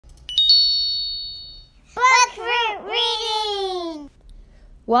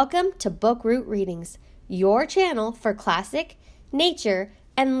Welcome to Book Root Readings, your channel for classic, nature,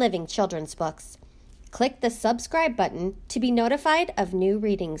 and living children's books. Click the subscribe button to be notified of new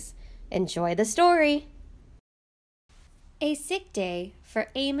readings. Enjoy the story. A Sick Day for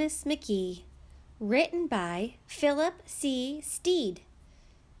Amos McGee, written by Philip C. Stead,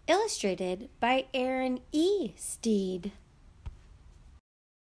 illustrated by Erin E. Stead.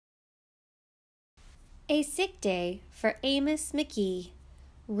 A Sick Day for Amos McGee,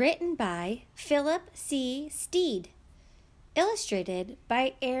 written by Philip C. Stead, illustrated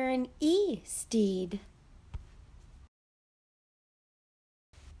by Erin E. Stead.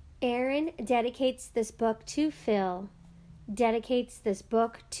 Erin dedicates this book to Phil, dedicates this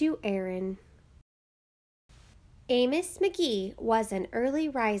book to Erin. Amos McGee was an early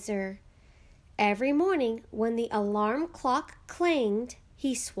riser. Every morning when the alarm clock clanged,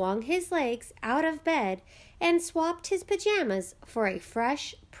 he swung his legs out of bed and swapped his pajamas for a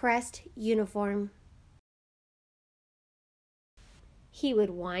fresh, pressed uniform. He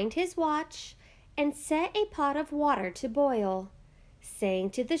would wind his watch and set a pot of water to boil,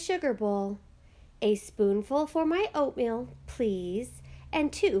 saying to the sugar bowl, "A spoonful for my oatmeal, please,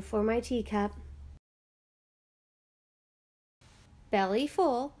 and 2 for my teacup." Belly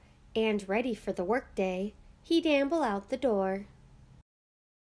full and ready for the workday, he'd amble out the door.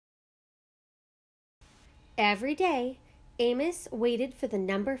 Every day, Amos waited for the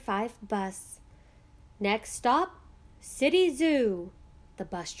number 5 bus. "Next stop, City Zoo," the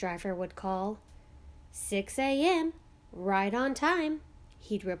bus driver would call. 6 a.m., right on time,"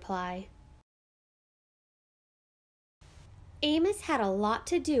 he'd reply. Amos had a lot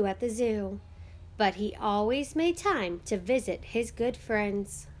to do at the zoo, but he always made time to visit his good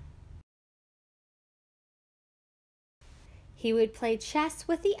friends. He would play chess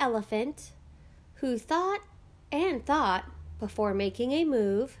with the elephant, who thought and thought before making a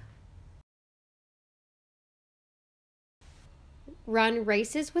move, run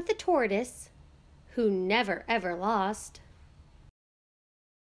races with the tortoise, who never ever lost,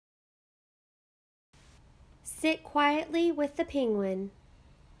 sit quietly with the penguin,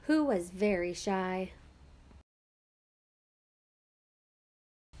 who was very shy,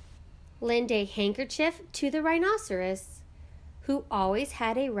 lend a handkerchief to the rhinoceros, who always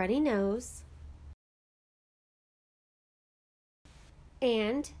had a runny nose,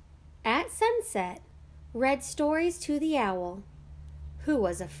 and, at sunset, read stories to the owl, who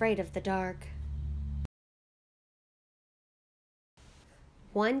was afraid of the dark.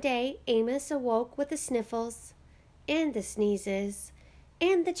 One day, Amos awoke with the sniffles, and the sneezes,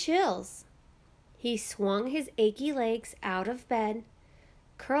 and the chills. He swung his achy legs out of bed,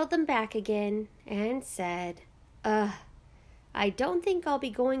 curled them back again, and said, I don't think I'll be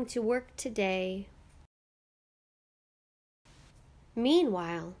going to work today."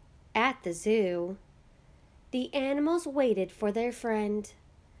 Meanwhile, at the zoo, the animals waited for their friend.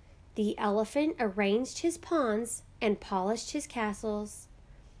 The elephant arranged his pawns and polished his castles.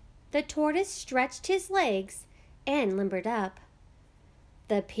 The tortoise stretched his legs and limbered up.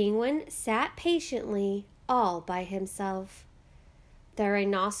 The penguin sat patiently all by himself. The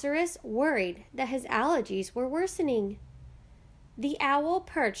rhinoceros worried that his allergies were worsening. The owl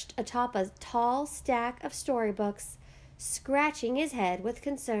perched atop a tall stack of storybooks, scratching his head with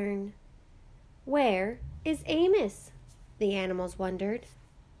concern. "Where is Amos?" the animals wondered.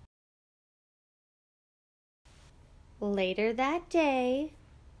 Later that day,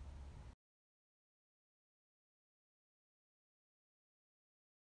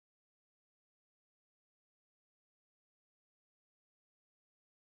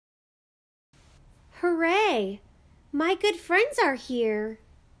 "Hooray! My good friends are here."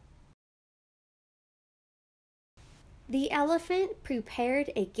 The elephant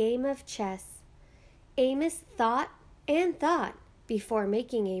prepared a game of chess. Amos thought and thought before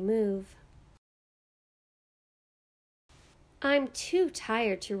making a move. "I'm too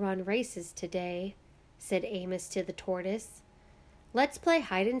tired to run races today," said Amos to the tortoise. "Let's play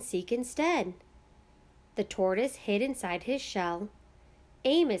hide and seek instead." The tortoise hid inside his shell.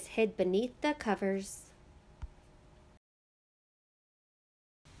 Amos hid beneath the covers.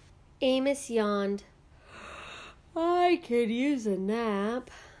 Amos yawned. "I could use a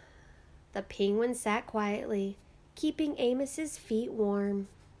nap." The penguin sat quietly, keeping Amos's feet warm.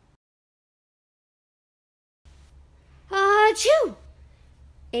 Achoo!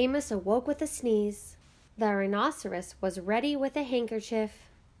 Amos awoke with a sneeze. The rhinoceros was ready with a handkerchief.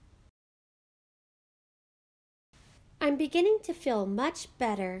 "I'm beginning to feel much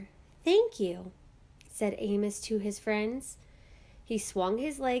better, thank you," said Amos to his friends. He swung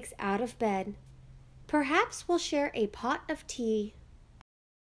his legs out of bed. "Perhaps we'll share a pot of tea."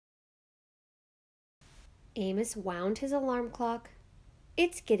 Amos wound his alarm clock.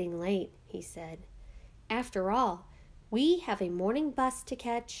 "It's getting late," he said. "After all, we have a morning bus to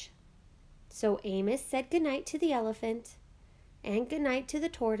catch." So Amos said goodnight to the elephant, and goodnight to the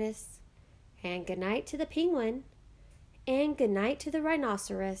tortoise, and goodnight to the penguin, and goodnight to the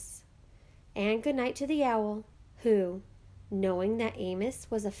rhinoceros, and goodnight to the owl, who, knowing that Amos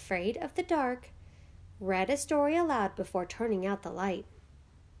was afraid of the dark, read a story aloud before turning out the light.